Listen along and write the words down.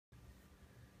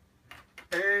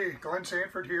Hey, Glenn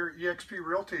Sanford here, eXp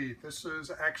Realty. This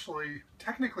is actually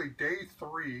technically day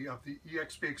 3 of the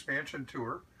eXp expansion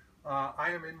tour. I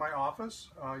am in my office.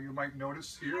 You might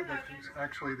notice here that there's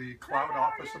actually the cloud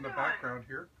office in the background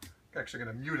here. I'm actually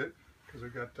going to mute it because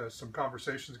we've got some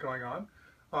conversations going on.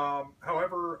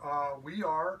 However, we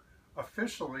are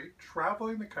officially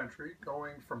traveling the country,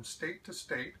 going from state to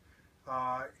state.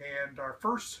 And our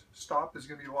first stop is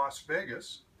going to be Las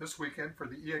Vegas this weekend for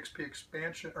the eXp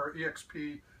expansion or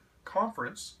eXp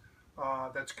conference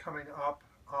that's coming up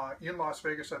in Las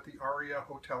Vegas at the Aria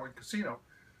Hotel and Casino.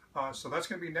 So that's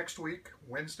going to be next week,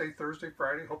 Wednesday, Thursday,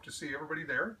 Friday. Hope to see everybody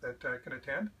there that can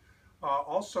attend.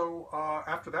 Also,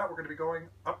 after that, we're going to be going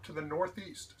up to the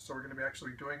Northeast. So we're going to be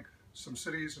actually doing some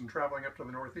cities and traveling up to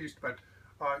the Northeast. But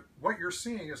what you're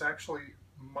seeing is actually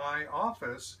my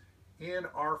office in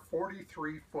our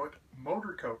 43-foot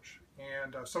motor coach.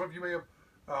 And some of you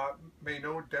may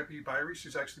know Debbie Byrie.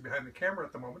 She's actually behind the camera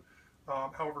at the moment.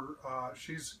 However,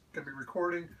 she's going to be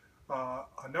recording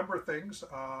a number of things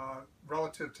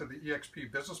relative to the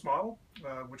eXp business model,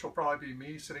 which will probably be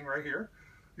me sitting right here.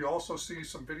 You also see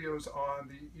some videos on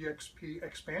the eXp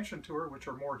expansion tour, which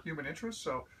are more human interest.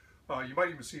 So you might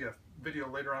even see a video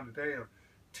later on today of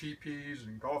teepees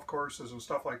and golf courses and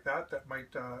stuff like that that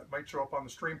might show up on the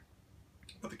stream.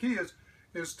 But the key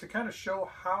is to kind of show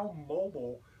how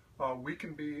mobile we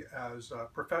can be as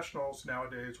professionals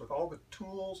nowadays with all the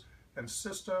tools and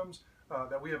systems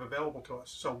that we have available to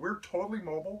us. So we're totally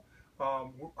mobile.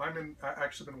 I've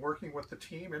actually been working with the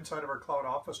team inside of our cloud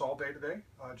office all day today,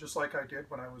 just like I did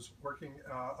when I was working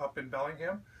up in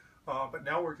Bellingham. But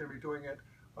now we're going to be doing it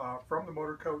from the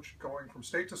motor coach, going from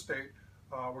state to state.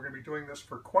 We're going to be doing this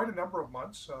for quite a number of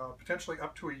months, potentially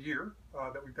up to a year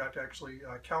that we've got to actually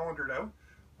calendared out,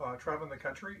 traveling the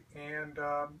country. And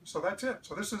so that's it.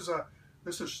 So this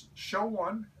is show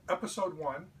 1, episode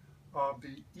 1 of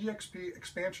the eXp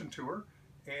expansion tour,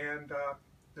 and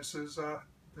this is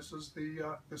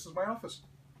my office.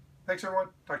 Thanks everyone.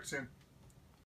 Talk to you soon.